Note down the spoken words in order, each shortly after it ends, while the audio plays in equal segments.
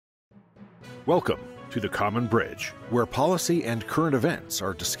Welcome to The Common Bridge, where policy and current events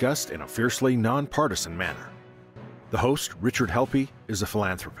are discussed in a fiercely nonpartisan manner. The host, Richard Helppie, is a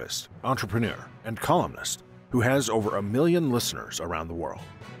philanthropist, entrepreneur, and columnist who has over 1 million listeners around the world.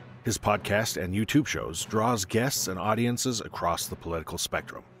 His podcast and YouTube shows draws guests and audiences across the political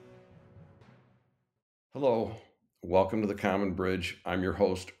spectrum. Hello, welcome to The Common Bridge. I'm your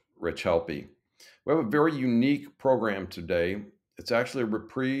host, Rich Helppie. We have a very unique program today. It's actually a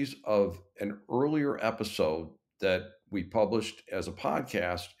reprise of an earlier episode that we published as a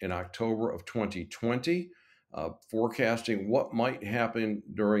podcast in October of 2020, forecasting what might happen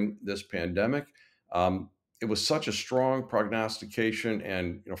during this pandemic. It was such a strong prognostication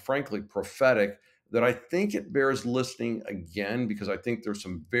and, frankly, prophetic that I think it bears listening again, because I think there's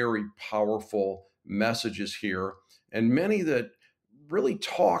some very powerful messages here, and many that really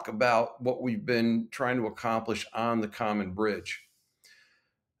talk about what we've been trying to accomplish on the Common Bridge.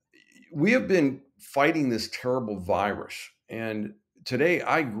 We have been fighting this terrible virus, and today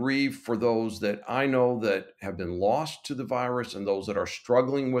I grieve for those that I know that have been lost to the virus, and those that are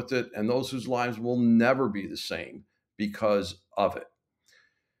struggling with it, and those whose lives will never be the same because of it.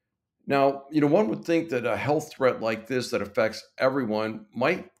 Now, one would think that a health threat like this that affects everyone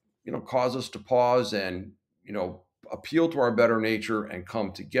might, cause us to pause and, appeal to our better nature and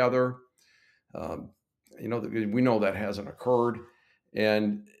come together. We know that hasn't occurred.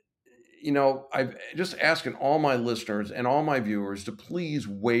 And, I've just asking all my listeners and all my viewers to please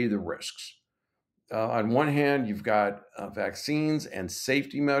weigh the risks. On one hand, you've got vaccines and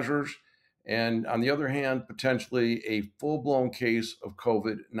safety measures. And on the other hand, potentially a full-blown case of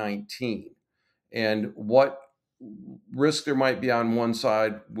COVID-19. And what risk there might be on one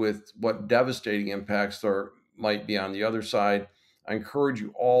side with what devastating impacts there might be on the other side. I encourage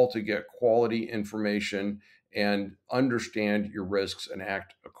you all to get quality information and understand your risks and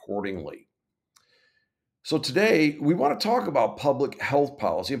act accordingly. So today we want to talk about public health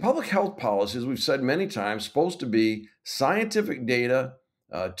policy. And public health policy, as we've said many times, is supposed to be scientific data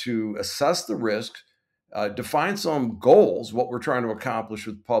to assess the risk, define some goals, what we're trying to accomplish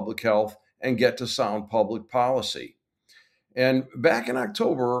with public health, and get to sound public policy. And back in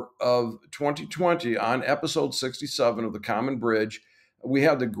October of 2020, on episode 67 of The Common Bridge, we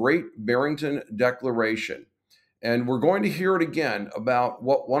had the Great Barrington Declaration. And we're going to hear it again about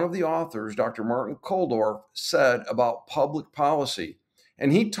what one of the authors, Dr. Martin Kulldorff, said about public policy.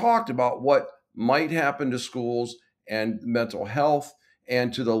 And he talked about what might happen to schools and mental health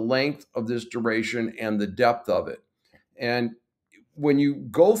and to the length of this duration and the depth of it. And when you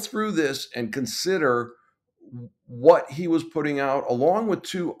go through this and consider what he was putting out, along with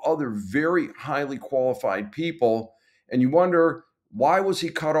two other very highly qualified people, and you wonder, why was he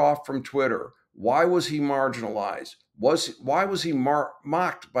cut off from Twitter? Why was he marginalized? Why was he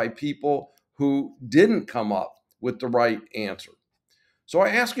mocked by people who didn't come up with the right answer? So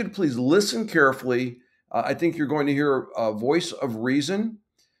I ask you to please listen carefully. I think you're going to hear a voice of reason,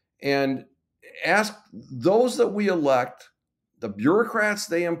 and ask those that we elect, the bureaucrats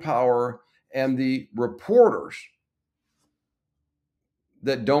they empower, and the reporters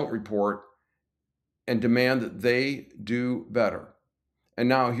that don't report, and demand that they do better. And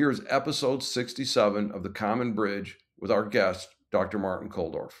now here's episode 67 of The Common Bridge with our guest, Dr. Martin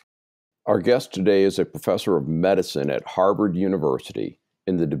Kulldorff. Our guest today is a professor of medicine at Harvard University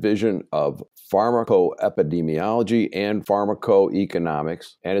in the division of pharmacoepidemiology and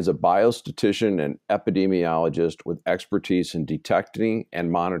pharmacoeconomics, and is a biostatistician and epidemiologist with expertise in detecting and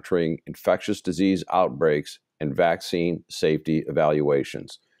monitoring infectious disease outbreaks and vaccine safety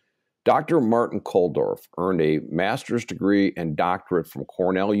evaluations. Dr. Martin Kulldorff earned a master's degree and doctorate from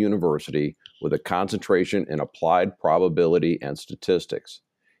Cornell University with a concentration in applied probability and statistics.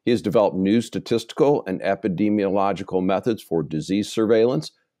 He has developed new statistical and epidemiological methods for disease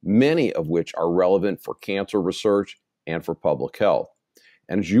surveillance, many of which are relevant for cancer research and for public health.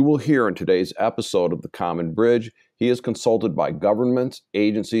 And as you will hear in today's episode of The Common Bridge, he is consulted by governments,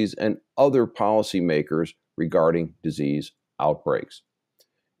 agencies, and other policymakers regarding disease outbreaks.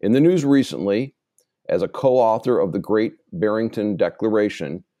 In the news recently, as a co-author of the Great Barrington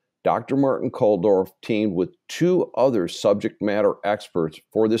Declaration, Dr. Martin Kulldorff teamed with two other subject matter experts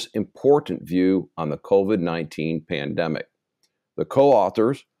for this important view on the COVID-19 pandemic. The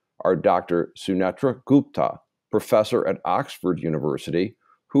co-authors are Dr. Sunetra Gupta, professor at Oxford University,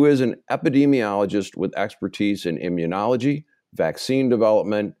 who is an epidemiologist with expertise in immunology, vaccine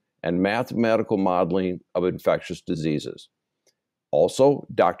development, and mathematical modeling of infectious diseases. Also,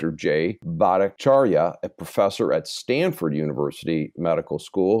 Dr. Jay Bhattacharya, a professor at Stanford University Medical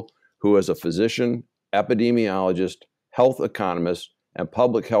School, who is a physician, epidemiologist, health economist, and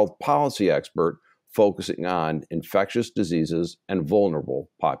public health policy expert focusing on infectious diseases and vulnerable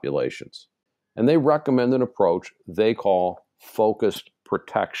populations. And they recommend an approach they call focused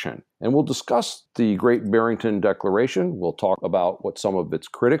protection. And we'll discuss the Great Barrington Declaration. We'll talk about what some of its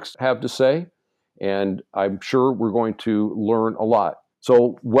critics have to say, and I'm sure we're going to learn a lot.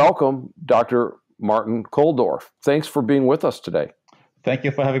 So welcome, Dr. Martin Kulldorff. Thanks for being with us today. Thank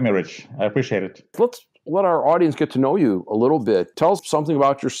you for having me, Rich. I appreciate it. Let's let our audience get to know you a little bit. Tell us something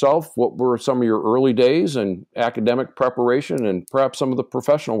about yourself. What were some of your early days and academic preparation, and perhaps some of the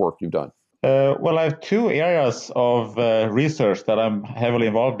professional work you've done? Well, I have two areas of research that I'm heavily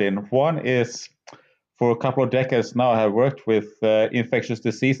involved in. One is, for a couple of decades now, I have worked with infectious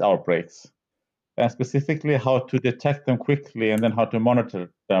disease outbreaks, and specifically how to detect them quickly and then how to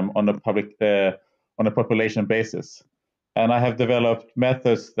monitor them on a population basis. And I have developed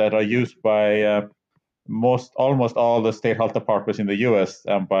methods that are used by almost all the state health departments in the US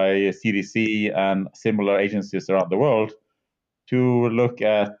and by CDC and similar agencies around the world to look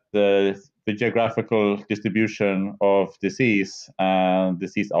at the geographical distribution of disease and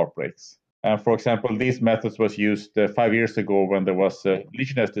disease outbreaks. And for example, these methods was used 5 years ago when there was a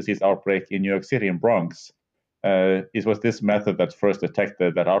Legionnaires' disease outbreak in New York City, in Bronx. It was this method that first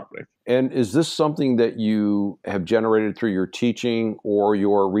detected that outbreak. And is this something that you have generated through your teaching or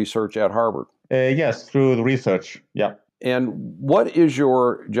your research at Harvard? Yes, through the research, yeah. And what is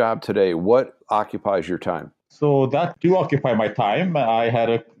your job today? What occupies your time? So that do occupy my time.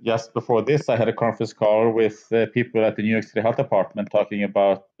 Just before this, I had a conference call with people at the New York City Health Department talking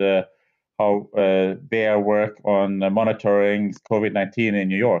about how their work on monitoring COVID-19 in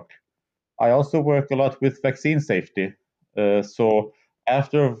New York. I also work a lot with vaccine safety. So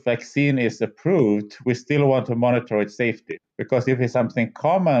after a vaccine is approved, we still want to monitor its safety. Because if it's something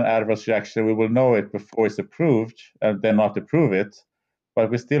common adverse reaction, we will know it before it's approved and then not approve it. But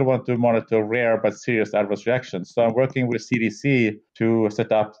we still want to monitor rare but serious adverse reactions. So I'm working with CDC to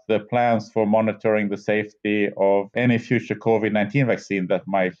set up the plans for monitoring the safety of any future COVID-19 vaccine that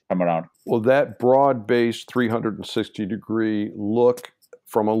might come around. Well, that broad-based 360-degree look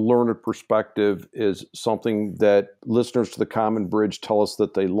from a learned perspective is something that listeners to the Common Bridge tell us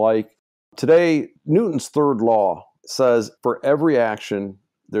that they like. Today, Newton's third law says for every action,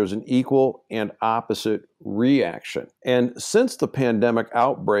 there's an equal and opposite reaction. And since the pandemic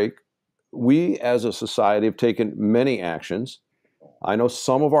outbreak, we as a society have taken many actions. I know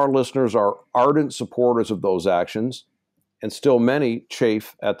some of our listeners are ardent supporters of those actions, and still many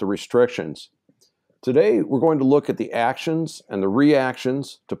chafe at the restrictions. Today, we're going to look at the actions and the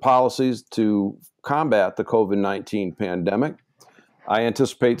reactions to policies to combat the COVID-19 pandemic. I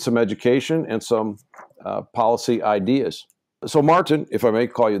anticipate some education and some policy ideas. So Martin, if I may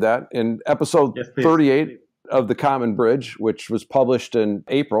call you that, in episode 38 of The Common Bridge, which was published in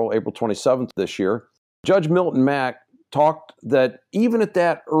April 27th this year, Judge Milton Mack talked that even at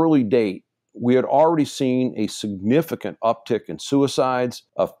that early date, we had already seen a significant uptick in suicides,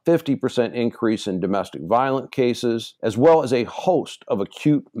 a 50% increase in domestic violence cases, as well as a host of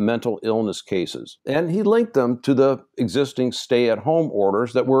acute mental illness cases. And he linked them to the existing stay-at-home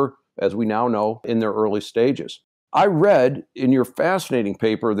orders that were, as we now know, in their early stages. I read in your fascinating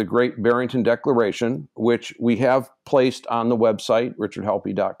paper, The Great Barrington Declaration, which we have placed on the website,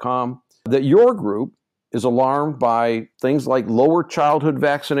 richardhelppie.com, that your group is alarmed by things like lower childhood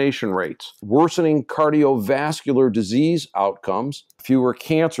vaccination rates, worsening cardiovascular disease outcomes, fewer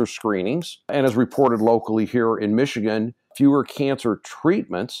cancer screenings, and as reported locally here in Michigan, fewer cancer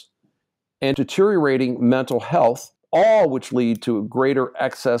treatments, and deteriorating mental health, all which lead to greater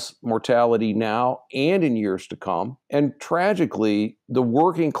excess mortality now and in years to come. And tragically, the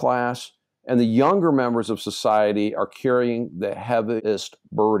working class and the younger members of society are carrying the heaviest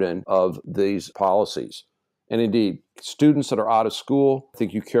burden of these policies. And indeed, students that are out of school, I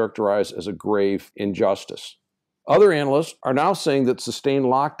think you characterize as a grave injustice. Other analysts are now saying that sustained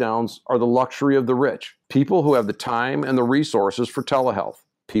lockdowns are the luxury of the rich, people who have the time and the resources for telehealth,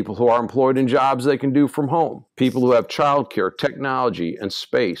 people who are employed in jobs they can do from home, people who have childcare, technology, and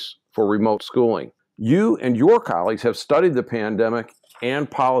space for remote schooling. You and your colleagues have studied the pandemic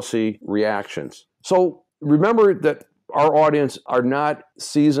and policy reactions. So remember that our audience are not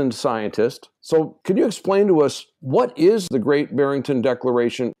seasoned scientists. So can you explain to us, what is the Great Barrington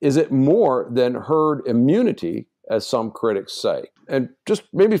Declaration? Is it more than herd immunity, as some critics say? And just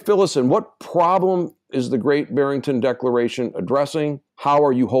maybe fill us in, what problem is the Great Barrington Declaration addressing? How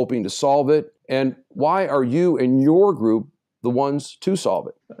are you hoping to solve it? And why are you and your group the ones to solve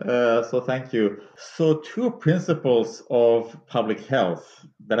it? So thank you. So two principles of public health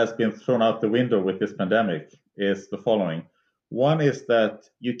that has been thrown out the window with this pandemic is the following. One is that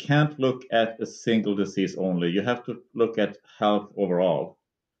you can't look at a single disease only. You have to look at health overall.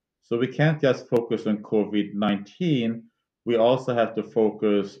 So we can't just focus on COVID-19. We also have to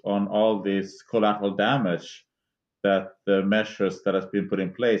focus on all this collateral damage that the measures that has been put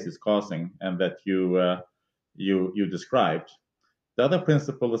in place is causing, and that you described. The other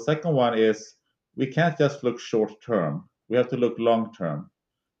principle, the second one, is we can't just look short term. We have to look long term.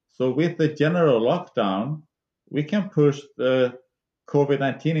 So with the general lockdown, we can push the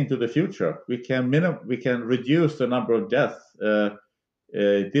COVID-19 into the future. We can reduce the number of deaths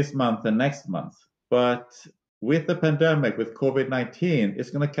this month and next month. But with the pandemic, with COVID-19, it's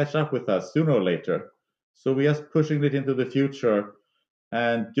going to catch up with us sooner or later. So we are pushing it into the future.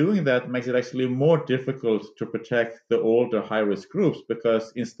 And doing that makes it actually more difficult to protect the older high-risk groups,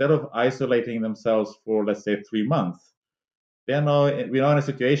 because instead of isolating themselves for, let's say, 3 months, we're now in a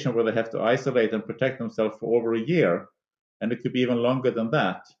situation where they have to isolate and protect themselves for over a year. And it could be even longer than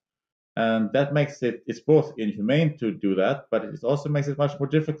that. And that makes it's both inhumane to do that, but it also makes it much more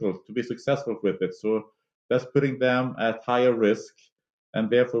difficult to be successful with it. So that's putting them at higher risk, and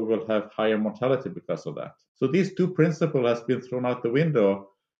therefore will have higher mortality because of that. So these two principles has been thrown out the window,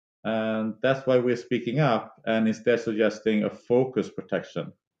 and that's why we're speaking up and instead suggesting a focused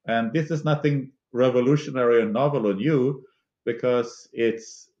protection. And this is nothing revolutionary or novel or new, because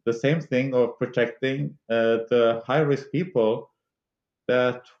it's the same thing of protecting the high-risk people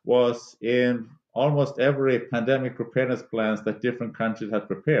that was in almost every pandemic preparedness plans that different countries had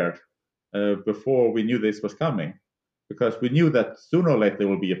prepared before we knew this was coming. Because we knew that sooner or later there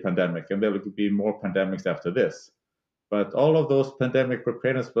will be a pandemic, and there will be more pandemics after this. But all of those pandemic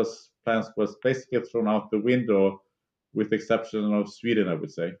preparedness plans was basically thrown out the window, with the exception of Sweden, I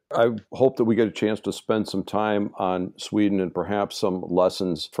would say. I hope that we get a chance to spend some time on Sweden and perhaps some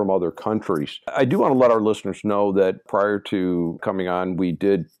lessons from other countries. I do want to let our listeners know that prior to coming on, we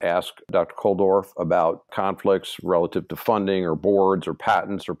did ask Dr. Kulldorff about conflicts relative to funding or boards or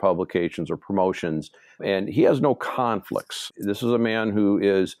patents or publications or promotions, and he has no conflicts. This is a man who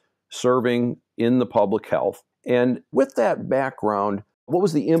is serving in the public health. And with that background, what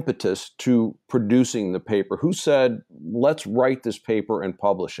was the impetus to producing the paper? Who said, let's write this paper and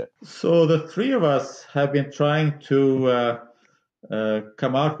publish it? So the three of us have been trying to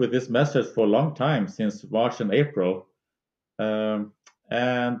come out with this message for a long time, since March and April,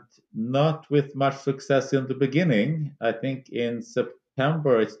 and not with much success in the beginning. I think in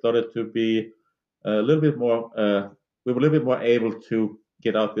September it started to be a little bit more, we were a little bit more able to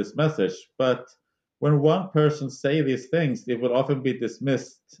get out this message. But when one person say these things, it will often be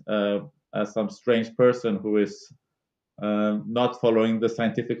dismissed as some strange person who is not following the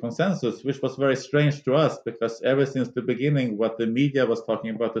scientific consensus, which was very strange to us, because ever since the beginning, what the media was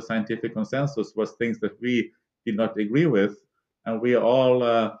talking about the scientific consensus was things that we did not agree with. And we all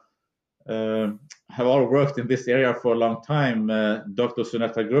have all worked in this area for a long time. Dr.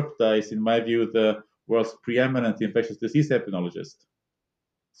 Suneta Gupta is, in my view, the world's preeminent infectious disease epidemiologist.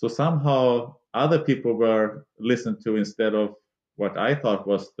 So somehow other people were listened to instead of what I thought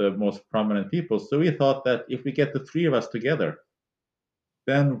was the most prominent people. So we thought that if we get the three of us together,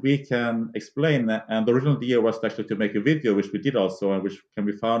 then we can explain that. And the original idea was actually to make a video, which we did also, and which can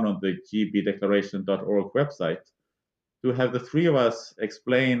be found on the gbdeclaration.org website, to have the three of us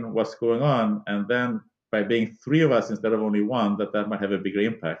explain what's going on. And then by being three of us instead of only one, that might have a bigger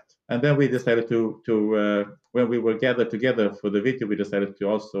impact. And then we decided to when we were gathered together for the video, we decided to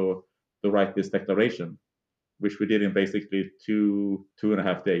also to write this declaration, which we did in basically two and a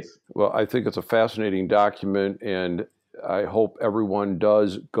half days. Well, I think it's a fascinating document, and I hope everyone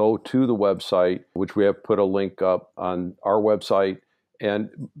does go to the website, which we have put a link up on our website. And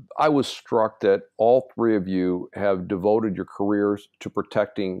I was struck that all three of you have devoted your careers to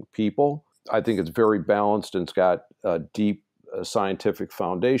protecting people. I think it's very balanced, and it's got a deep scientific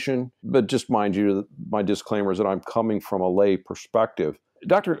foundation. But just mind you, my disclaimer is that I'm coming from a lay perspective.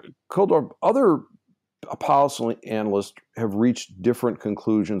 Dr. Kulldorff, other policy analysts have reached different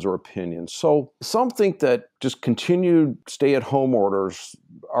conclusions or opinions. So some think that just continued stay-at-home orders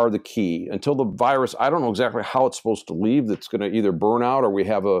are the key until the virus, I don't know exactly how it's supposed to leave, that's going to either burn out or we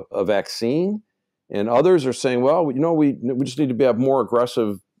have a vaccine. And others are saying, well, we just need to have more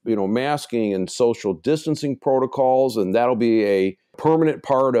aggressive masking and social distancing protocols, and that'll be a permanent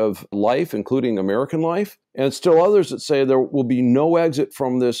part of life, including American life. And still others that say there will be no exit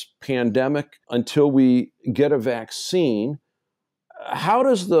from this pandemic until we get a vaccine. How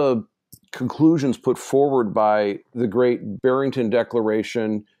does the conclusions put forward by the great Barrington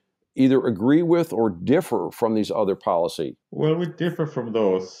Declaration either agree with or differ from these other policy? Well, we differ from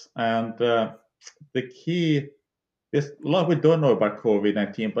those. And the key There's a lot we don't know about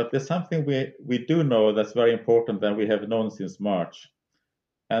COVID-19, but there's something we do know that's very important that we have known since March.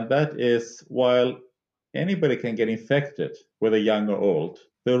 And that is, while anybody can get infected, whether young or old,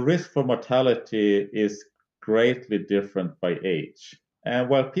 the risk for mortality is greatly different by age. And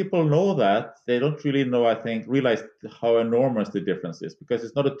while people know that, they don't really know, I think, realize how enormous the difference is, because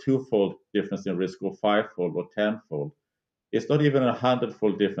it's not a twofold difference in risk or fivefold or tenfold. It's not even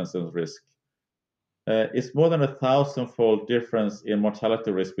 100-fold difference in risk. It's more than 1,000-fold difference in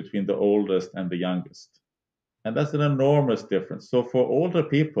mortality risk between the oldest and the youngest. And that's an enormous difference. So for older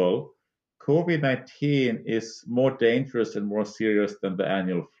people, COVID-19 is more dangerous and more serious than the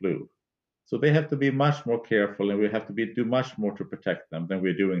annual flu. So they have to be much more careful, and we have to do much more to protect them than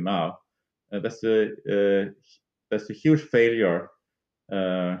we're doing now. That's a huge failure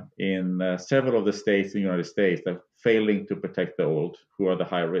in several of the states in the United States that are failing to protect the old, who are the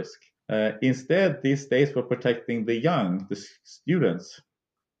high risk. Instead, these states were protecting the young, the students,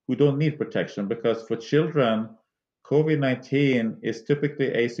 who don't need protection, because for children, COVID-19 is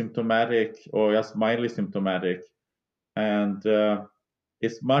typically asymptomatic or just mildly symptomatic, and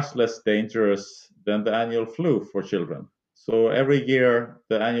it's much less dangerous than the annual flu for children. So every year,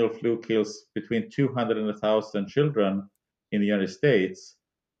 the annual flu kills between 200 and 1,000 children in the United States,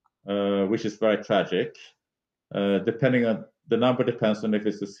 which is very tragic. Depending on the number depends on if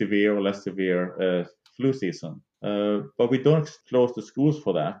it's a severe or less severe flu season. But we don't close the schools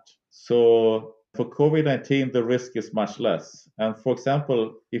for that. So for COVID-19, the risk is much less. And for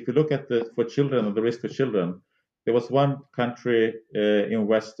example, if you look at for children, the risk for children, there was one country in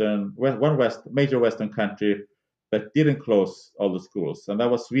major Western country that didn't close all the schools, and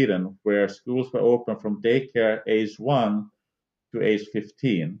that was Sweden, where schools were open from daycare age 1 to age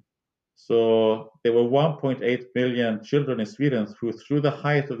 15. So there were 1.8 million children in Sweden who, through the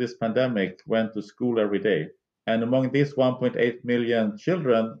height of this pandemic, went to school every day. And among these 1.8 million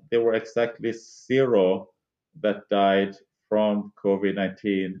children, there were exactly 0 that died from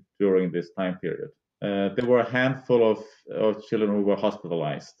COVID-19 during this time period. There were a handful of children who were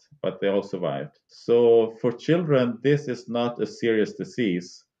hospitalized, but they all survived. So for children, this is not a serious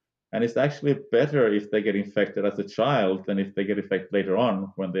disease. And it's actually better if they get infected as a child than if they get infected later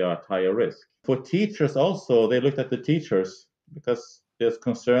on when they are at higher risk. For teachers also, they looked at the teachers because there's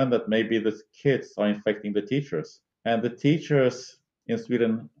concern that maybe the kids are infecting the teachers. And the teachers in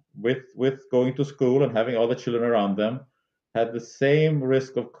Sweden, with going to school and having all the children around them, had the same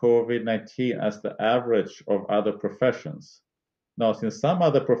risk of COVID-19 as the average of other professions. Now, since some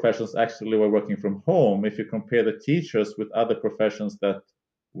other professions actually were working from home, if you compare the teachers with other professions that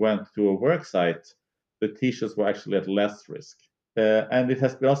went to a work site, the teachers were actually at less risk. And it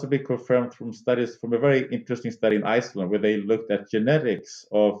has also been confirmed from studies, from a very interesting study in Iceland, where they looked at genetics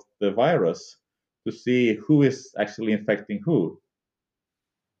of the virus to see who is actually infecting who.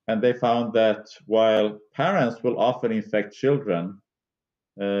 And they found that while parents will often infect children,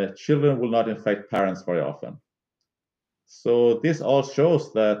 children will not infect parents very often. So this all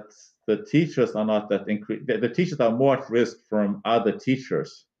shows that the teachers are not that the teachers are more at risk from other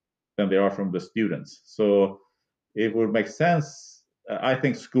teachers than they are from the students. So it would make sense. I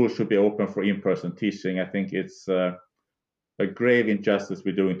think schools should be open for in-person teaching. I think it's a grave injustice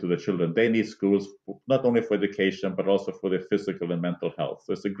we're doing to the children. They need schools not only for education, but also for their physical and mental health.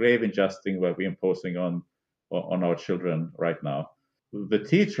 So it's a grave injustice what we're imposing on our children right now. The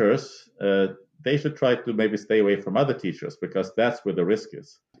teachers, they should try to maybe stay away from other teachers, because that's where the risk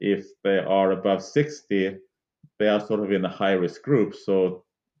is. If they are above 60, they are sort of in a high-risk group. So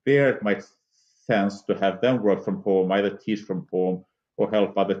there it might sense to have them work from home, either teach from home or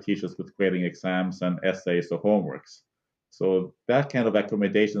help other teachers with grading exams and essays or homeworks. So that kind of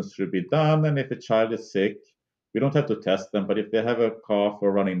accommodations should be done. And if a child is sick, we don't have to test them, but if they have a cough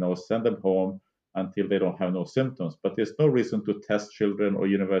or running nose, send them home until they don't have no symptoms. But there's no reason to test children or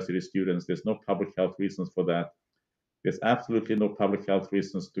university students. There's no public health reasons for that. There's absolutely no public health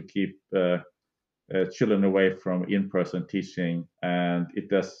reasons to keep children away from in-person teaching, and it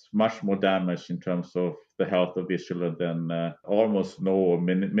does much more damage in terms of the health of these children than almost no or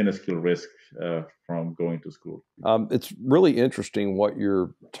minuscule risk from going to school. It's really interesting what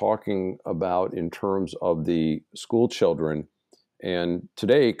you're talking about in terms of the school children. And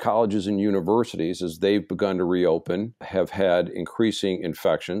today, colleges and universities, as they've begun to reopen, have had increasing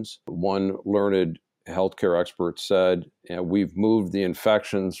infections. One learned healthcare expert said, we've moved the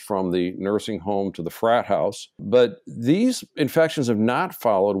infections from the nursing home to the frat house. But these infections have not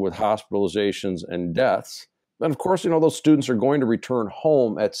followed with hospitalizations and deaths. And of course, those students are going to return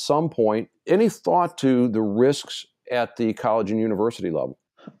home at some point. Any thought to the risks at the college and university level?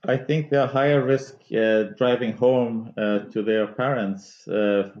 I think they're higher risk driving home to their parents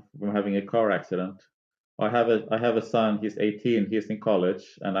from having a car accident. I have a son. He's 18. He's in college,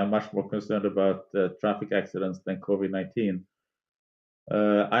 and I'm much more concerned about traffic accidents than COVID-19.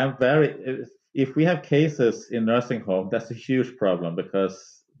 I'm very. If we have cases in nursing home, that's a huge problem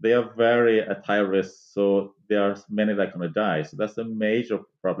because they are very at high risk. So there are many that are going to die. So that's a major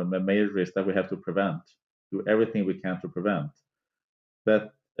problem, a major risk that we have to prevent. Do everything we can to prevent.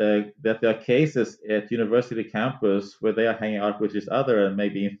 That there are cases at university campus where they are hanging out with each other and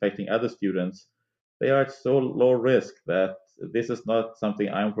maybe infecting other students. They are at so low risk that this is not something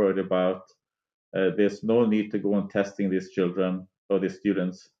I'm worried about. There's no need to go on testing these children or these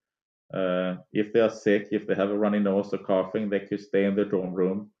students. If they are sick, if they have a runny nose or coughing, they could stay in their dorm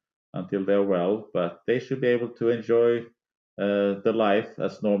room until they're well, but they should be able to enjoy the life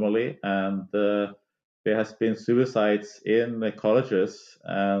as normally. And there has been suicides in the colleges,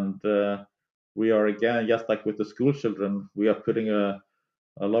 and we are again, just like with the school children, we are putting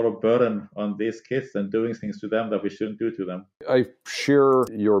a lot of burden on these kids and doing things to them that we shouldn't do to them. I share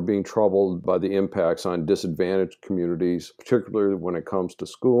your being troubled by the impacts on disadvantaged communities, particularly when it comes to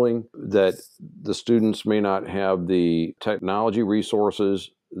schooling, that the students may not have the technology resources.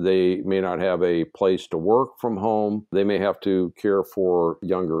 They may not have a place to work from home. They may have to care for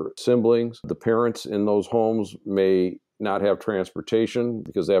younger siblings. The parents in those homes may not have transportation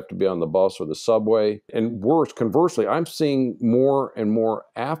because they have to be on the bus or the subway. And worse, conversely, I'm seeing more and more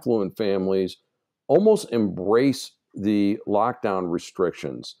affluent families almost embrace the lockdown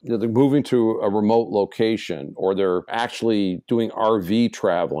restrictions. You know, they're moving to a remote location, or they're actually doing RV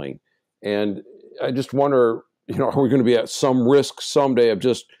traveling. And I just wonder, are we going to be at some risk someday of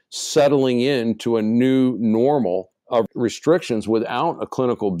just settling into a new normal of restrictions without a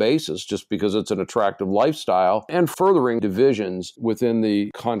clinical basis, just because it's an attractive lifestyle, and furthering divisions within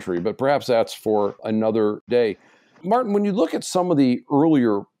the country? But perhaps that's for another day. Martin, when you look at some of the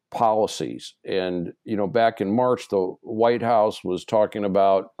earlier policies, and back in March, the White House was talking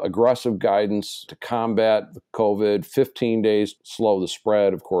about aggressive guidance to combat COVID, 15 days slow the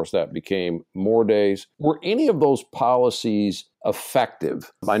spread. Of course, that became more days. Were any of those policies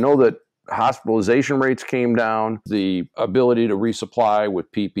effective? I know that hospitalization rates came down, the ability to resupply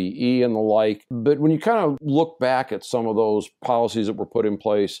with PPE and the like. But when you kind of look back at some of those policies that were put in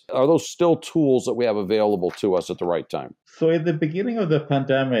place, are those still tools that we have available to us at the right time? So in the beginning of the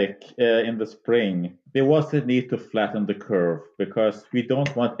pandemic, in the spring, there was a need to flatten the curve because we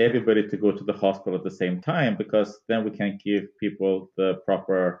don't want everybody to go to the hospital at the same time, because then we can't give people the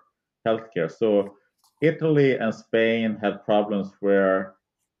proper healthcare. So Italy and Spain had problems where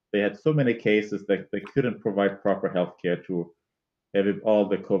they had so many cases that they couldn't provide proper healthcare to all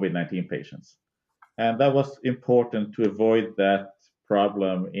the COVID-19 patients. And that was important to avoid that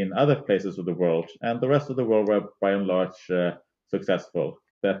problem in other places of the world. And the rest of the world were by and large successful,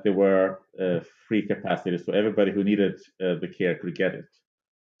 that there were free capacities, so everybody who needed the care could get it.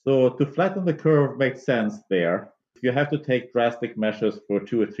 So to flatten the curve makes sense there. If you have to take drastic measures for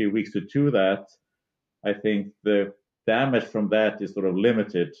 2 or 3 weeks to do that, I think the damage from that is sort of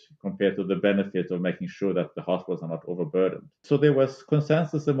limited compared to the benefit of making sure that the hospitals are not overburdened. So there was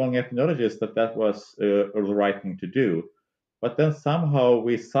consensus among epidemiologists that that was the right thing to do. But then somehow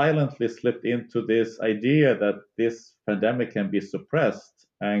we silently slipped into this idea that this pandemic can be suppressed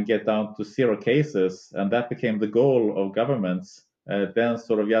and get down to 0 cases. And that became the goal of governments. Then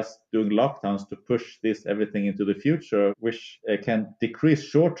sort of just doing lockdowns to push everything into the future, which can decrease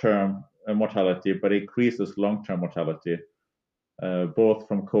short-term mortality, but increases long-term mortality, both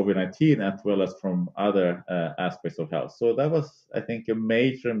from COVID-19 as well as from other aspects of health. So that was, I think, a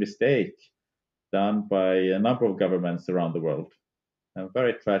major mistake done by a number of governments around the world. A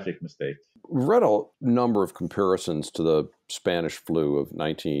very tragic mistake. We read a number of comparisons to the Spanish flu of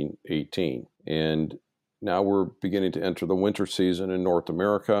 1918, and now we're beginning to enter the winter season in North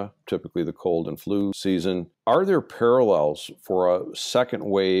America, typically the cold and flu season. Are there parallels for a second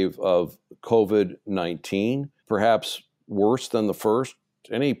wave of COVID-19, perhaps worse than the first?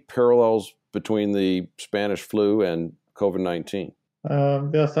 Any parallels between the Spanish flu and COVID-19?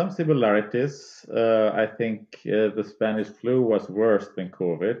 There are some similarities. I think the Spanish flu was worse than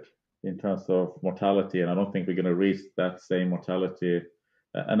COVID in terms of mortality, and I don't think we're going to reach that same mortality.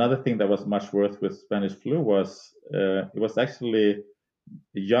 Another thing that was much worse with Spanish flu was it was actually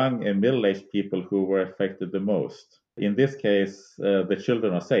young and middle-aged people who were affected the most. In this case, the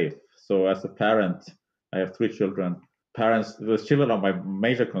children are safe. So as a parent, I have 3 children. The children are my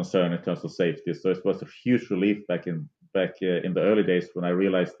major concern in terms of safety. So it was a huge relief back in the early days when I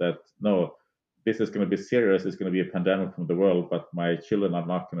realized that no, this is going to be serious, it's going to be a pandemic from the world, but my children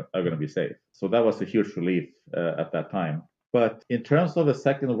are going to be safe. So that was a huge relief at that time. But in terms of the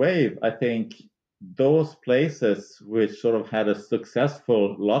second wave, I think those places which sort of had a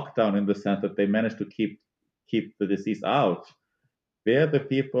successful lockdown in the sense that they managed to keep the disease out, there the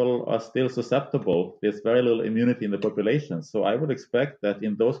people are still susceptible. There's very little immunity in the population. So I would expect that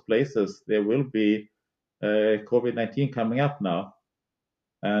in those places there will be COVID-19 coming up now.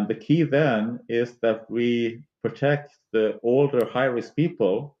 And the key then is that we protect the older, high-risk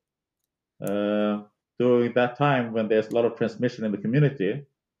people during that time when there's a lot of transmission in the community.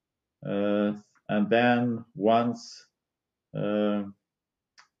 And then once there's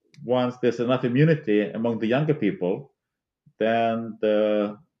enough immunity among the younger people, then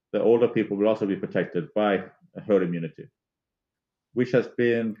the older people will also be protected by herd immunity, which has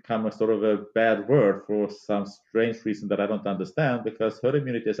become a sort of a bad word for some strange reason that I don't understand, because herd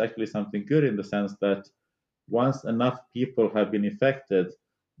immunity is actually something good in the sense that once enough people have been infected,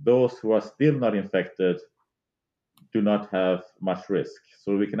 those who are still not infected do not have much risk.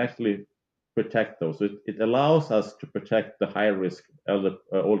 So we can actually protect those. So it allows us to protect the high-risk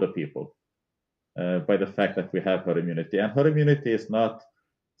older people by the fact that we have herd immunity. And herd immunity is not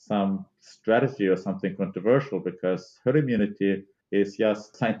some strategy or something controversial, because herd immunity is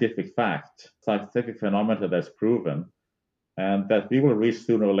just scientific fact, scientific phenomena that's proven, and that we will reach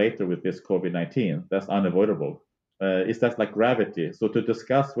sooner or later with this COVID-19. That's unavoidable. It's just like gravity. So to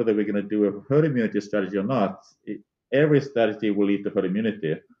discuss whether we're going to do a herd immunity strategy or not, every strategy will lead to herd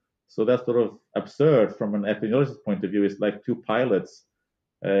immunity. So that's sort of absurd from an epidemiologist point of view. It's like two pilots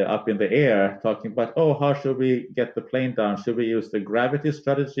up in the air talking about, oh, how should we get the plane down? Should we use the gravity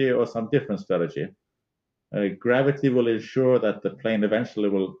strategy or some different strategy? Gravity will ensure that the plane eventually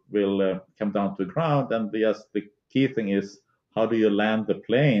will come down to the ground, and the key thing is, how do you land the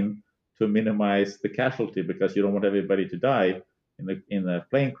plane to minimize the casualty, because you don't want everybody to die in a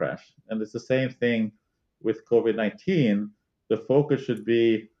plane crash. And it's the same thing with COVID-19. The focus should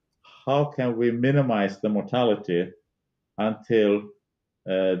be, how can we minimize the mortality until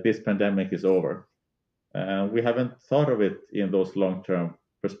this pandemic is over? We haven't thought of it in those long-term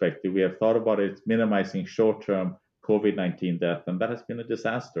perspective. We have thought about it minimizing short-term COVID-19 death, and that has been a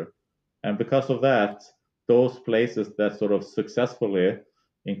disaster. And because of that, those places that sort of successfully,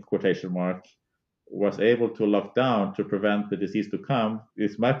 in quotation mark, was able to lock down to prevent the disease to come,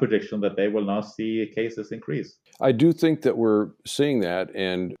 it's my prediction that they will now see cases increase. I do think that we're seeing that.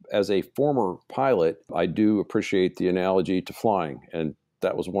 And as a former pilot, I do appreciate the analogy to flying. And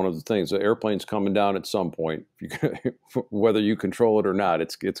that was one of the things. The airplane's coming down at some point. Whether you control it or not,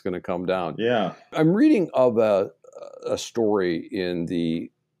 it's going to come down. Yeah. I'm reading of a story in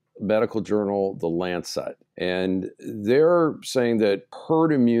the medical journal, The Lancet, and they're saying that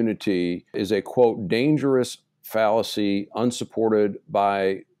herd immunity is a, quote, dangerous fallacy unsupported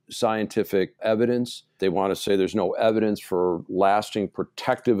by scientific evidence. They want to say there's no evidence for lasting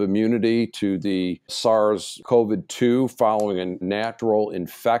protective immunity to the SARS-CoV-2 following a natural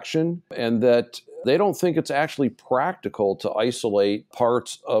infection, and that they don't think it's actually practical to isolate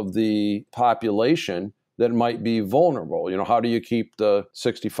parts of the population that might be vulnerable. You know, how do you keep the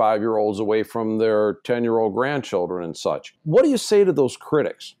 65-year-olds away from their 10-year-old grandchildren and such? What do you say to those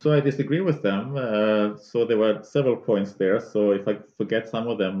critics? So I disagree with them. So there were several points there. So if I forget some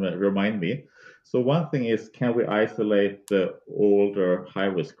of them, remind me. So one thing is, can we isolate the older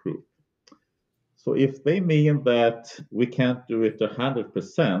high-risk group? So if they mean that we can't do it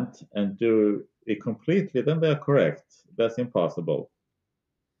 100% and do it completely, then they're correct. That's impossible.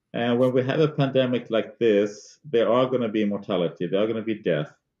 And when we have a pandemic like this, there are going to be mortality, there are going to be death.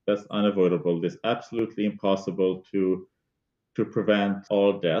 That's unavoidable. It's absolutely impossible to prevent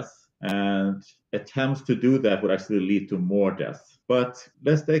all deaths. And attempts to do that would actually lead to more deaths. But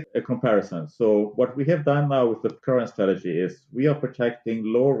let's take a comparison. So what we have done now with the current strategy is we are protecting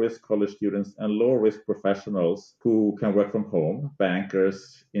low-risk college students and low-risk professionals who can work from home,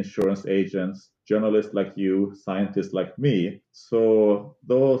 bankers, insurance agents, journalists like you, scientists like me. So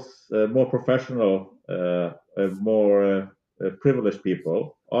those more professional, more privileged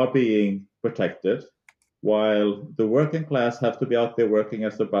people are being protected, while the working class have to be out there working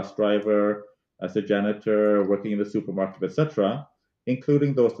as a bus driver, as a janitor, working in the supermarket, etc.,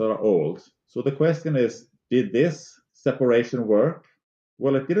 including those that are old. So the question is, did this separation work?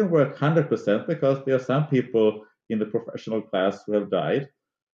 Well, it didn't work 100% because there are some people in the professional class who have died.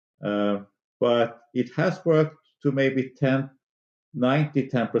 But it has worked to maybe 10% to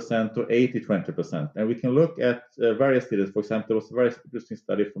 80-20%. And we can look at various studies. For example, there was a very interesting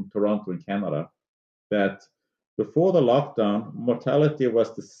study from Toronto in Canada that before the lockdown, mortality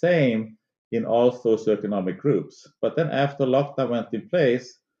was the same in all socioeconomic groups. But then after lockdown went in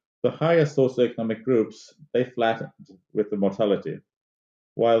place, the higher socioeconomic groups, they flattened with the mortality,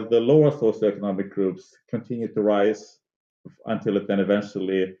 while the lower socioeconomic groups continued to rise until it then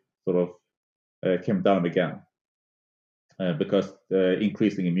eventually sort of came down again because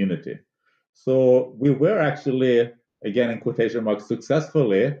increasing immunity. So we were actually, again in quotation marks,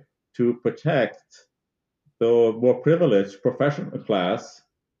 successfully to protect the more privileged professional class,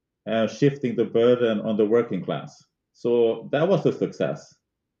 shifting the burden on the working class. So that was a success.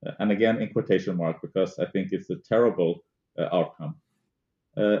 And again, in quotation mark, because I think it's a terrible outcome.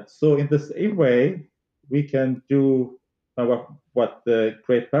 So in the same way, we can do what the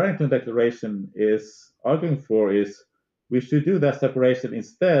Great Barrington Declaration is arguing for is we should do that separation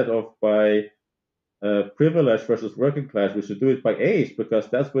instead of by privilege versus working class. We should do it by age because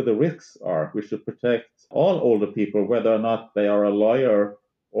that's where the risks are. We should protect all older people, whether or not they are a lawyer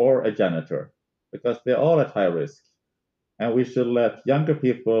or a janitor, because they're all at high risk. And we should let younger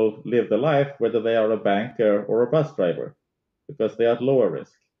people live the life, whether they are a banker or a bus driver, because they are at lower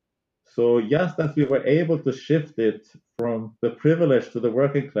risk. So just as we were able to shift it from the privileged to the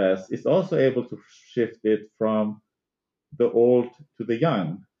working class, it's also able to shift it from the old to the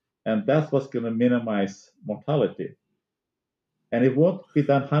young. And that's what's going to minimize mortality. And it won't be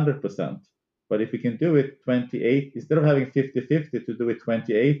done 100%. But if we can do it 28, instead of having 50-50 to do it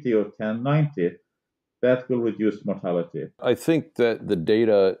 20-80 or 10-90, that will reduce mortality. I think that the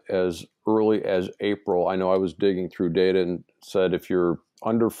data as early as April, I know I was digging through data and said if you're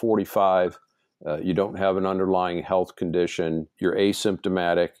under 45, you don't have an underlying health condition, you're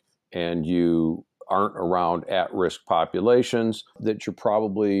asymptomatic, and you aren't around at-risk populations, that you're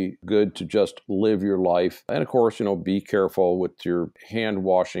probably good to just live your life. And of course, be careful with your hand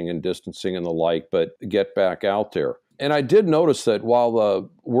washing and distancing and the like, but get back out there. And I did notice that while the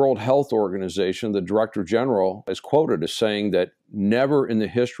World Health Organization, the Director General, is quoted as saying that never in the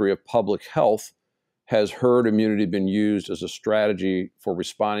history of public health has herd immunity been used as a strategy for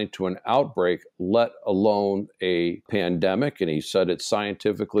responding to an outbreak, let alone a pandemic. And he said it's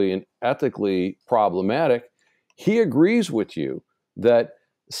scientifically and ethically problematic. He agrees with you that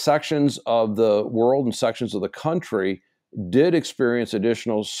sections of the world and sections of the country did experience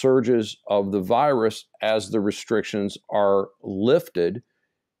additional surges of the virus as the restrictions are lifted.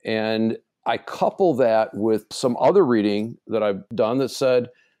 And I couple that with some other reading that I've done that said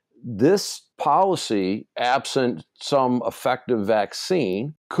this policy, absent some effective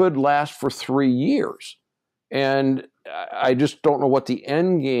vaccine, could last for 3 years. And I just don't know what the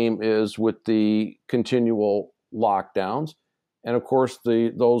end game is with the continual lockdowns. And of course,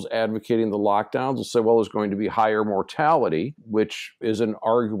 those advocating the lockdowns will say, well, there's going to be higher mortality, which is an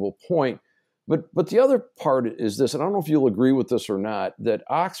arguable point. But the other part is this, and I don't know if you'll agree with this or not, that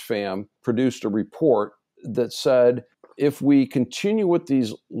Oxfam produced a report that said if we continue with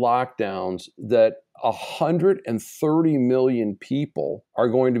these lockdowns, that 130 million people are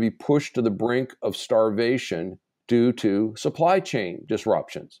going to be pushed to the brink of starvation due to supply chain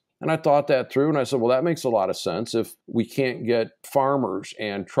disruptions. And I thought that through and I said, well, that makes a lot of sense. If we can't get farmers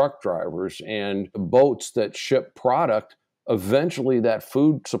and truck drivers and boats that ship product, eventually that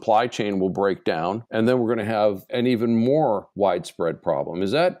food supply chain will break down and then we're going to have an even more widespread problem.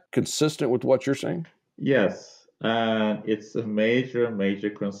 Is that consistent with what you're saying? Yes, and it's a major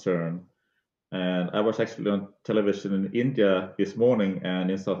concern. And I was actually on television in India this morning and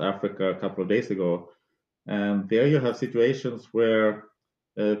in South Africa a couple of days ago. And there you have situations where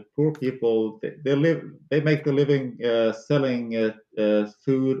poor people, they make a living selling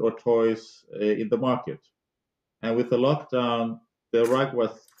food or toys in the market. And with the lockdown, the rug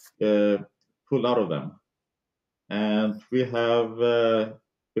was pulled out of them. And we have,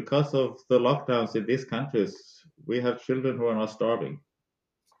 because of the lockdowns in these countries, we have children who are now starving.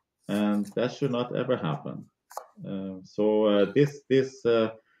 And that should not ever happen. So this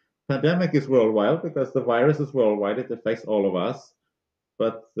pandemic is worldwide because the virus is worldwide. It affects all of us.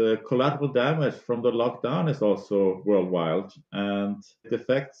 But the collateral damage from the lockdown is also worldwide, and it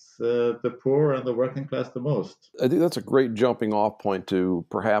affects the poor and the working class the most. I think that's a great jumping off point to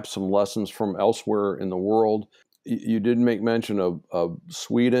perhaps some lessons from elsewhere in the world. You did make mention of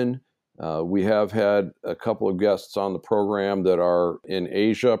Sweden. We have had a couple of guests on the program that are in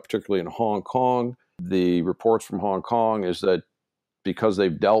Asia, particularly in Hong Kong. The reports from Hong Kong is that because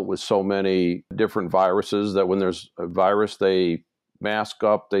they've dealt with so many different viruses, that when there's a virus, they mask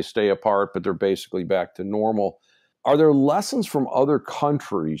up, they stay apart, but they're basically back to normal. Are there lessons from other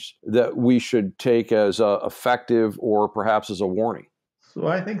countries that we should take as effective or perhaps as a warning? So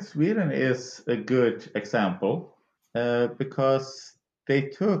I think Sweden is a good example because they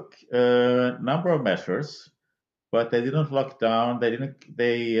took a number of measures, but they didn't lock down. They didn't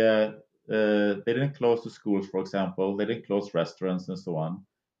close the schools, for example. They didn't close restaurants and so on.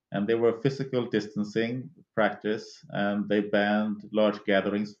 And they were physical distancing practice, and they banned large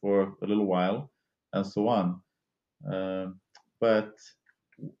gatherings for a little while, and so on. But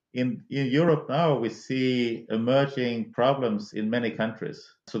in Europe now, we see emerging problems in many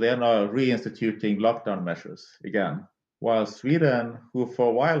countries. So they are now reinstituting lockdown measures again. While Sweden, who for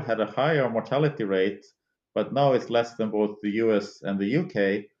a while had a higher mortality rate, but now it's less than both the US and the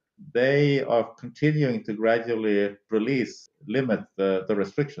UK, they are continuing to gradually limit the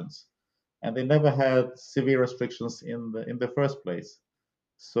restrictions. And they never had severe restrictions in the first place.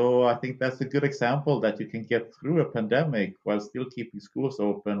 So I think that's a good example that you can get through a pandemic while still keeping schools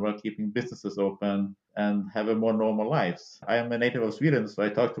open, while keeping businesses open, and have a more normal lives. I am a native of Sweden, so I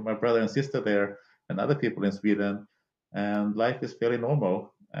talk to my brother and sister there and other people in Sweden, and life is fairly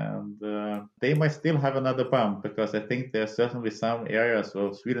normal. And they might still have another bump because I think there are certainly some areas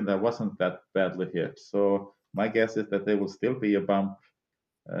of Sweden that wasn't that badly hit. So my guess is that there will still be a bump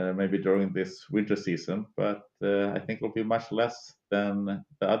maybe during this winter season, but I think it will be much less than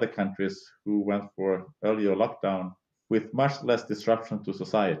the other countries who went for earlier lockdown with much less disruption to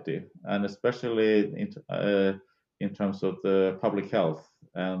society, and especially in terms of the public health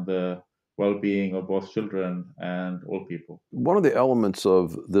and the well-being of both children and old people. One of the elements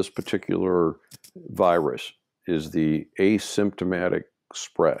of this particular virus is the asymptomatic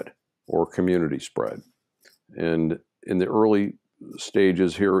spread or community spread. And in the early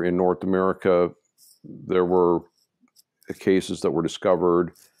stages here in North America, there were cases that were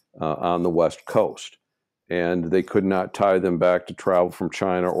discovered on the West Coast, and they could not tie them back to travel from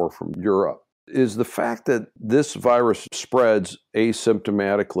China or from Europe. Is the fact that this virus spreads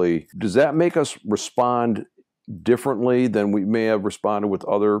asymptomatically, does that make us respond differently than we may have responded with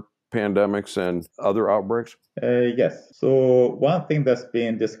other pandemics and other outbreaks? Yes. So one thing that's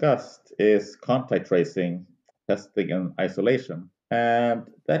being discussed is contact tracing, testing, and isolation. And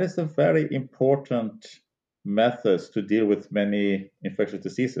that is a very important method to deal with many infectious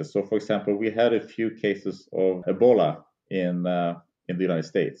diseases. So, for example, we had a few cases of Ebola in the United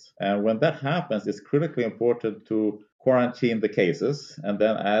States. And when that happens, it's critically important to quarantine the cases and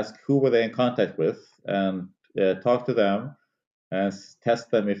then ask who were they in contact with and talk to them and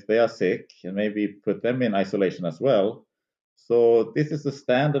test them if they are sick and maybe put them in isolation as well. So this is the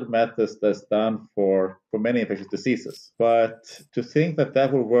standard method that's done for many infectious diseases. But to think that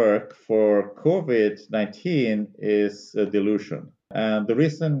that will work for COVID-19 is a delusion. And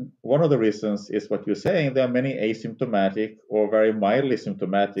one of the reasons is what you're saying, there are many asymptomatic or very mildly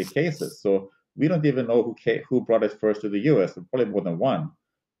symptomatic cases. So we don't even know who brought it first to the US, probably more than one.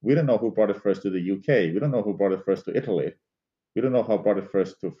 We don't know who brought it first to the UK. We don't know who brought it first to Italy. We don't know how brought it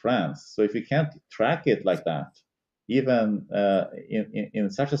first to France. So if you can't track it like that, even in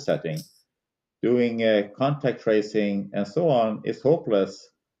such a setting, doing contact tracing and so on is hopeless.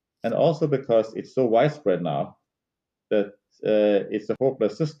 And also because it's so widespread now that it's a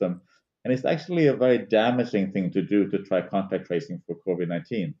hopeless system. And it's actually a very damaging thing to do to try contact tracing for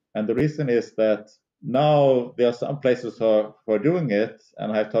COVID-19. And the reason is that now there are some places who are doing it,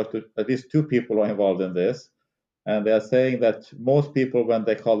 and I've talked to at least two people who are involved in this, and they are saying that most people, when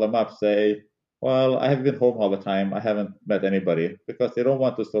they call them up, say, well, I have been home all the time. I haven't met anybody, because they don't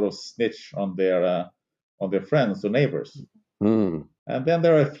want to sort of snitch on their friends or neighbors. Mm. And then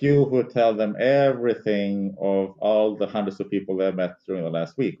there are a few who tell them everything of all the hundreds of people they met during the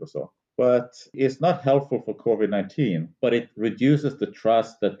last week or so. But it's not helpful for COVID-19, but it reduces the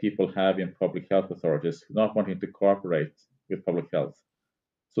trust that people have in public health authorities not wanting to cooperate with public health.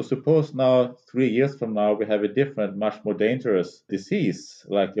 So suppose now, 3 years from now, we have a different, much more dangerous disease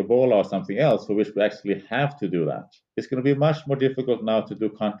like Ebola or something else for which we actually have to do that. It's going to be much more difficult now to do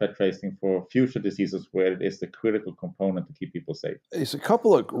contact tracing for future diseases where it is the critical component to keep people safe. It's a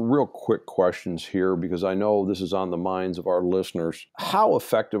couple of real quick questions here because I know this is on the minds of our listeners. How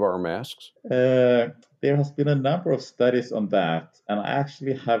effective are masks? There has been a number of studies on that, and I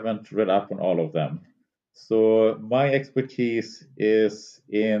actually haven't read up on all of them. So my expertise is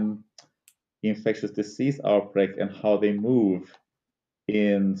in infectious disease outbreak and how they move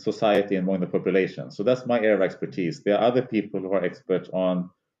in society and among the population. So that's my area of expertise. There are other people who are experts on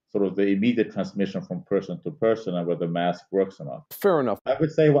sort of the immediate transmission from person to person and whether mask works or not. Fair enough. I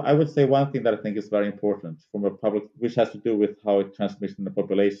would say one thing that I think is very important from a public, which has to do with how it transmits in the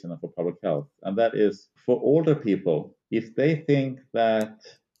population and for public health, and that is for older people, if they think that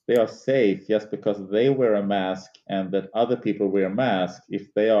they are safe just because they wear a mask and that other people wear a mask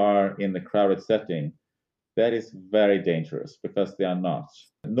if they are in a crowded setting, That is very dangerous because they are not.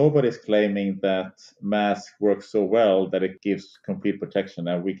 Nobody's claiming that masks work so well that it gives complete protection,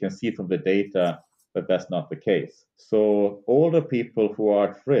 and we can see from the data that that's not the case. So older people who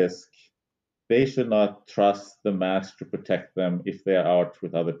are at risk, they should not trust the mask to protect them if they are out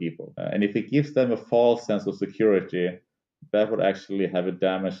with other people. And if it gives them a false sense of security, that would actually have a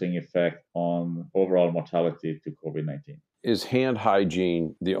damaging effect on overall mortality to COVID-19. Is hand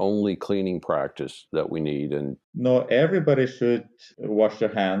hygiene the only cleaning practice that we need? And no, everybody should wash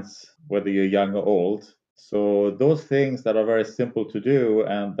their hands, whether you're young or old. So those things that are very simple to do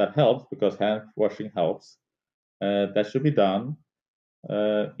and that helps because hand washing helps, that should be done.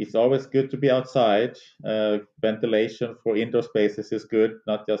 It's always good to be outside. Ventilation for indoor spaces is good,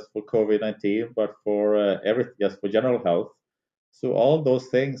 not just for COVID-19, but for just for general health. So all those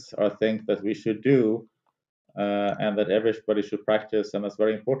things are things that we should do and that everybody should practice, and it's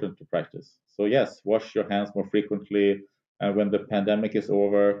very important to practice. So yes, wash your hands more frequently, and when the pandemic is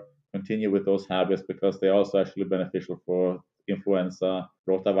over, continue with those habits because they're also actually beneficial for influenza,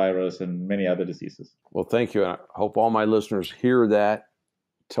 rotavirus, and many other diseases. Well, thank you. I hope all my listeners hear that.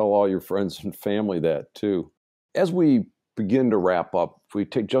 Tell all your friends and family that too. As we begin to wrap up, if we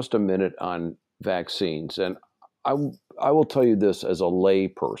take just a minute on vaccines, and I will tell you this as a lay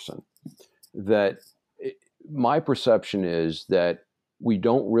person, that my perception is that we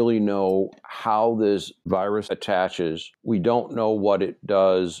don't really know how this virus attaches. We don't know what it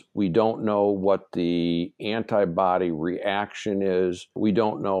does. We don't know what the antibody reaction is. We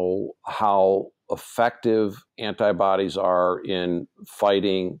don't know how effective antibodies are in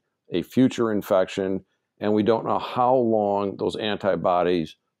fighting a future infection. And we don't know how long those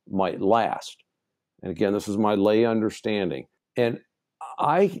antibodies might last. And again, this is my lay understanding. And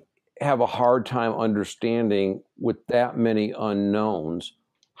I have a hard time understanding with that many unknowns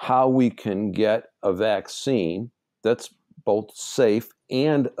how we can get a vaccine that's both safe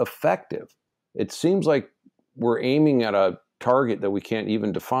and effective. It seems like we're aiming at a target that we can't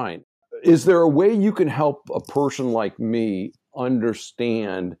even define. Is there a way you can help a person like me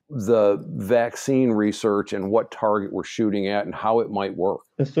understand the vaccine research and what target we're shooting at and how it might work?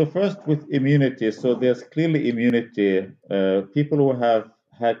 So first with immunity, so there's clearly immunity. People who have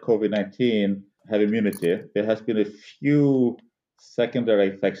had COVID-19 have immunity. There has been a few secondary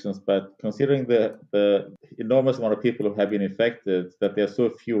infections, but considering the enormous amount of people who have been infected, that there are so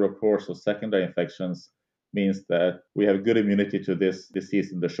few reports of secondary infections means that we have good immunity to this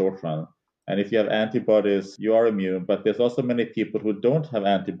disease in the short run. And if you have antibodies, you are immune, but there's also many people who don't have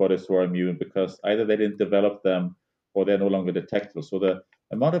antibodies who are immune because either they didn't develop them or they're no longer detectable. So the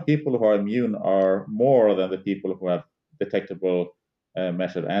amount of people who are immune are more than the people who have detectable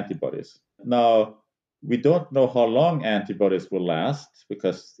measured antibodies. Now, we don't know how long antibodies will last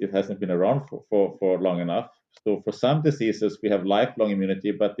because it hasn't been around for long enough. So for some diseases, we have lifelong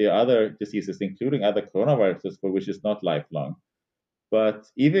immunity, but there are other diseases, including other coronaviruses, for which it's not lifelong. But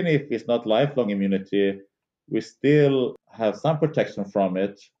even if it's not lifelong immunity, we still have some protection from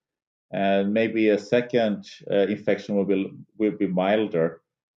it, and maybe a second infection will be milder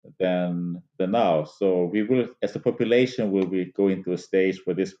than now. So we will, as a population, will we go into a stage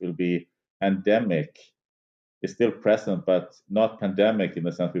where this will be endemic. It's still present, but not pandemic in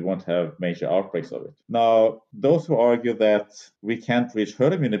the sense we won't have major outbreaks of it. Now, those who argue that we can't reach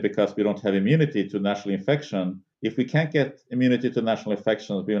herd immunity because we don't have immunity to natural infection, if we can't get immunity to natural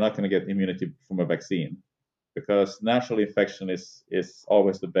infections, we're not going to get immunity from a vaccine because natural infection is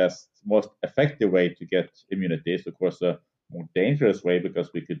always the best, most effective way to get immunity. It's, of course, a more dangerous way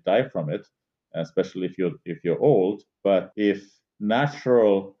because we could die from it, especially if you're old. But if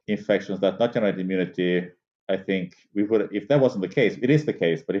natural infections that not generate immunity, I think we would, if that wasn't the case, it is the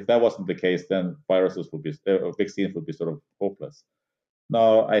case, but if that wasn't the case, then vaccines would be sort of hopeless.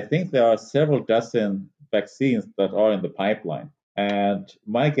 Now, I think there are several dozen vaccines that are in the pipeline. And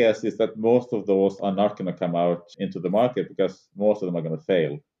my guess is that most of those are not going to come out into the market because most of them are going to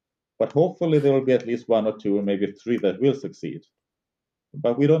fail. But hopefully there will be at least one or two, maybe three that will succeed.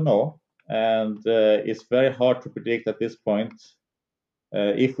 But we don't know. And it's very hard to predict at this point.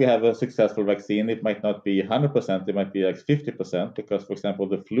 If we have a successful vaccine, it might not be 100%, it might be like 50%, because, for example,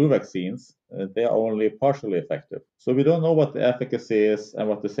 the flu vaccines, they are only partially effective. So we don't know what the efficacy is and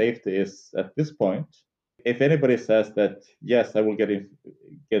what the safety is at this point. If anybody says that, yes, I will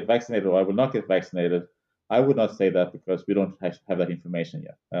get vaccinated or I will not get vaccinated, I would not say that because we don't have that information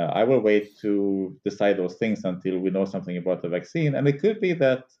yet. I will wait to decide those things until we know something about the vaccine. And it could be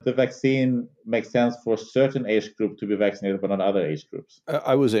that the vaccine makes sense for certain age group to be vaccinated, but not other age groups.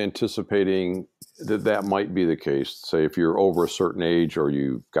 I was anticipating that might be the case. Say if you're over a certain age or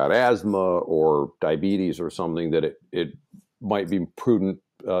you've got asthma or diabetes or something, that it might be prudent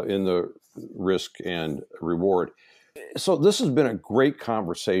in the risk and reward. So this has been a great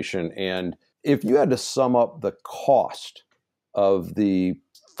conversation. And if you had to sum up the cost of the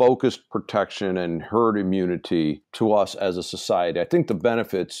focused protection and herd immunity to us as a society, I think the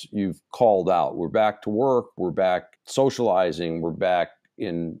benefits you've called out. We're back to work, we're back socializing, we're back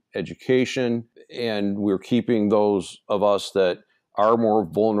in education, and we're keeping those of us that are more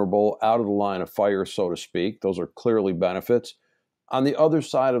vulnerable out of the line of fire, so to speak. Those are clearly benefits. On the other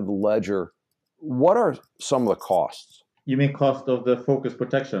side of the ledger, what are some of the costs? You mean cost of the focused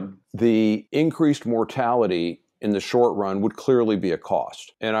protection? The increased mortality in the short run would clearly be a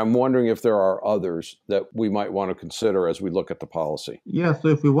cost. And I'm wondering if there are others that we might want to consider as we look at the policy. Yeah, so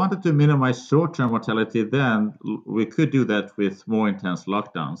if we wanted to minimize short-term mortality, then we could do that with more intense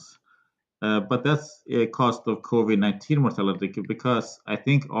lockdowns. But that's a cost of COVID-19 mortality, because I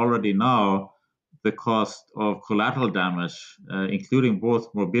think already now the cost of collateral damage, including both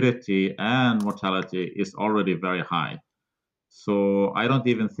morbidity and mortality, is already very high. So I don't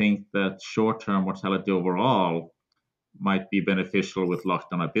even think that short-term mortality overall might be beneficial with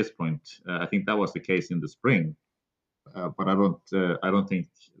lockdown at this point. I think that was the case in the spring, but I don't think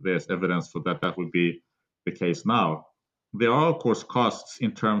there's evidence for that would be the case now. There are, of course, costs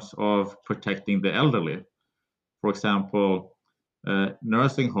in terms of protecting the elderly. For example,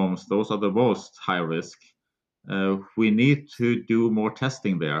 nursing homes, those are the most high risk. We need to do more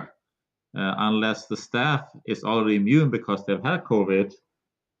testing there. Unless the staff is already immune because they've had COVID,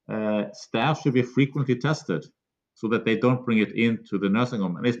 staff should be frequently tested so that they don't bring it into the nursing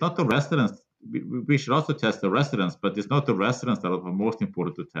home. And it's not the residents. We should also test the residents, but it's not the residents that are the most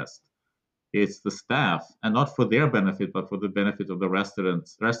important to test. It's the staff, and not for their benefit, but for the benefit of the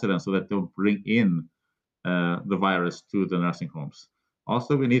residents so that they don't bring in the virus to the nursing homes.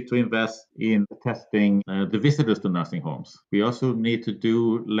 Also, we need to invest in testing the visitors to nursing homes. We also need to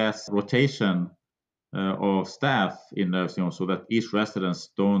do less rotation of staff in nursing homes so that each residents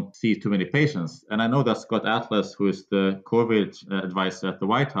don't see too many patients. And I know that Scott Atlas, who is the COVID advisor at the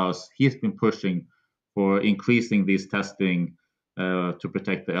White House, he's been pushing for increasing these testing to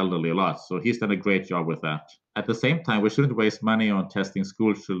protect the elderly a lot. So he's done a great job with that. At the same time, we shouldn't waste money on testing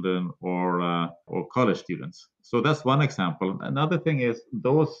school children or college students. So that's one example. Another thing is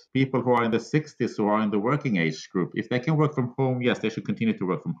those people who are in the 60s, who are in the working age group, if they can work from home, yes, they should continue to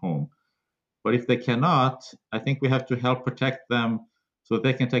work from home. But if they cannot, I think we have to help protect them so that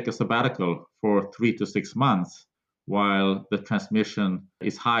they can take a sabbatical for 3 to 6 months while the transmission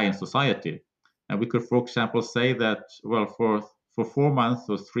is high in society. And we could, for example, say that, well, for 4 months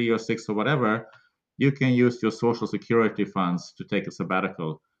or 3 or 6 or whatever, you can use your Social Security funds to take a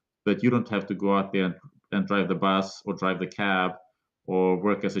sabbatical, but you don't have to go out there and drive the bus or drive the cab or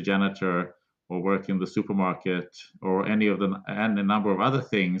work as a janitor or work in the supermarket or and a number of other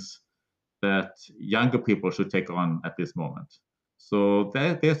things that younger people should take on at this moment. So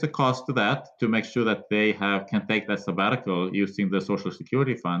there's a cost to that, to make sure that they can take that sabbatical using the Social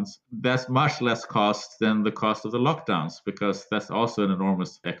Security funds. That's much less cost than the cost of the lockdowns, because that's also an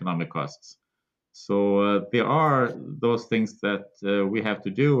enormous economic costs. So there are those things that we have to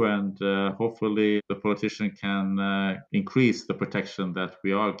do, and hopefully the politician can increase the protection that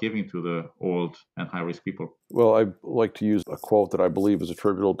we are giving to the old and high-risk people. Well, I like to use a quote that I believe is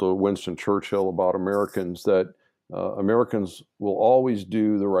attributable to Winston Churchill about Americans, that Americans will always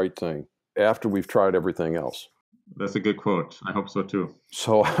do the right thing after we've tried everything else. That's a good quote. I hope so too.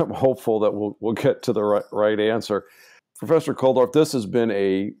 So I'm hopeful that we'll get to the right answer. Professor Kulldorff, this has been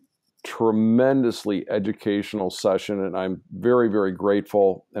a tremendously educational session, and I'm very, very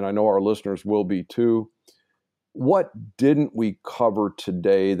grateful, and I know our listeners will be too. What didn't we cover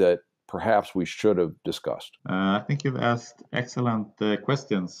today that perhaps we should have discussed? I think you've asked excellent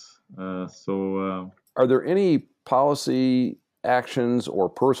questions. Are there any policy actions or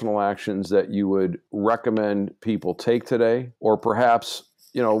personal actions that you would recommend people take today? Or perhaps,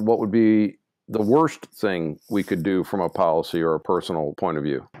 what would be the worst thing we could do from a policy or a personal point of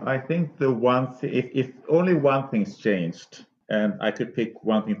view? I think if only one thing's changed, and I could pick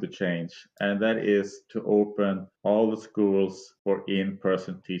one thing to change, and that is to open all the schools for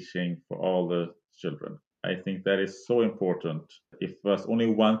in-person teaching for all the children. I think that is so important. If there's only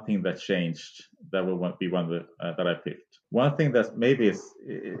one thing that changed, that would be one that I picked. One thing that maybe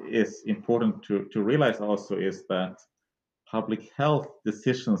is important to realize also is that public health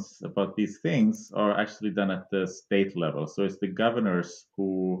decisions about these things are actually done at the state level. So it's the governors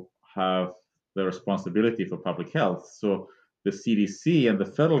who have the responsibility for public health. So the CDC and the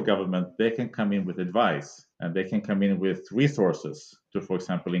federal government, they can come in with advice and they can come in with resources to, for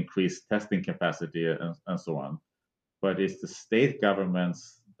example, increase testing capacity and so on. But it's the state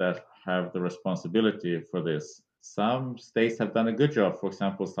governments that have the responsibility for this. Some states have done a good job. For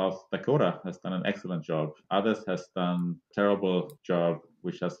example, South Dakota has done an excellent job. Others has done a terrible job,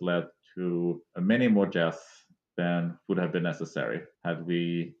 which has led to many more deaths than would have been necessary had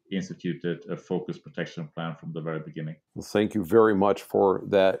we instituted a focused protection plan from the very beginning. Well, thank you very much for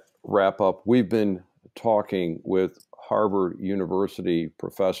that wrap up. We've been talking with Harvard University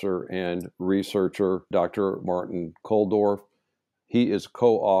professor and researcher, Dr. Martin Kulldorff. He is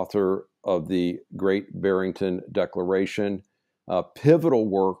co-author of the Great Barrington Declaration, pivotal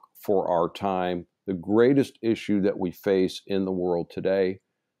work for our time, the greatest issue that we face in the world today.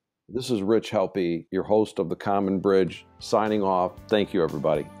 This is Rich Helppie, your host of The Common Bridge, signing off. Thank you,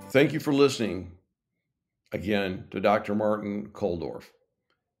 everybody. Thank you for listening again to Dr. Martin Kulldorff.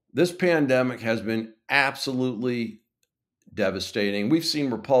 This pandemic has been absolutely devastating. We've seen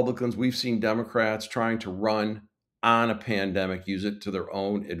Republicans, we've seen Democrats trying to run on a pandemic, use it to their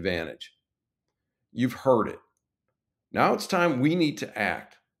own advantage. You've heard it. Now it's time we need to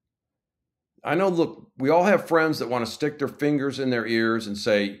act. I know, look, we all have friends that want to stick their fingers in their ears and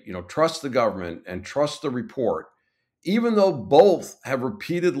say, trust the government and trust the report, even though both have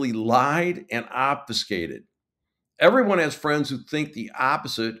repeatedly lied and obfuscated. Everyone has friends who think the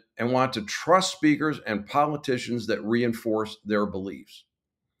opposite and want to trust speakers and politicians that reinforce their beliefs.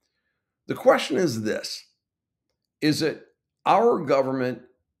 The question is this: is it our government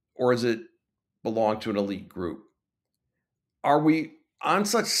or does it belong to an elite group? Are we on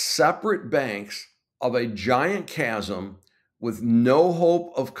such separate banks of a giant chasm with no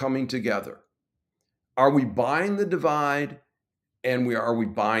hope of coming together? Are we buying the divide and are we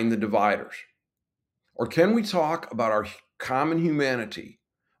buying the dividers? Or can we talk about our common humanity,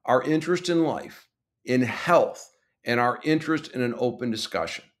 our interest in life, in health, and our interest in an open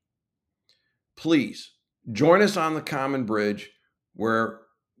discussion? Please join us on the Common Bridge, where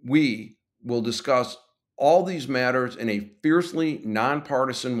we will discuss all these matters in a fiercely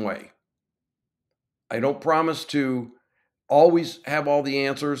nonpartisan way. I don't promise to always have all the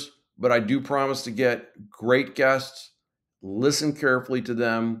answers, but I do promise to get great guests, listen carefully to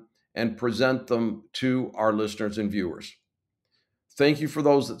them, and present them to our listeners and viewers. Thank you for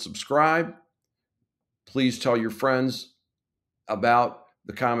those that subscribe. Please tell your friends about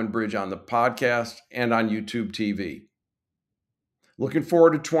the Common Bridge on the podcast and on YouTube TV. Looking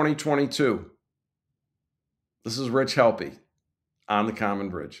forward to 2022. This is Rich Helppie on the Common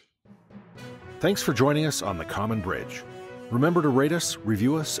Bridge. Thanks for joining us on the Common Bridge. Remember to rate us,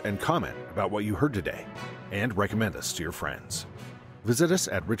 review us, and comment about what you heard today, and recommend us to your friends. Visit us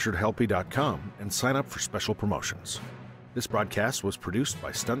at richardhelppie.com and sign up for special promotions. This broadcast was produced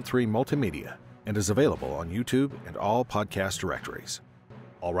by Stunt 3 Multimedia and is available on YouTube and all podcast directories.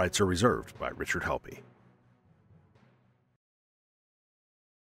 All rights are reserved by Richard Helppie.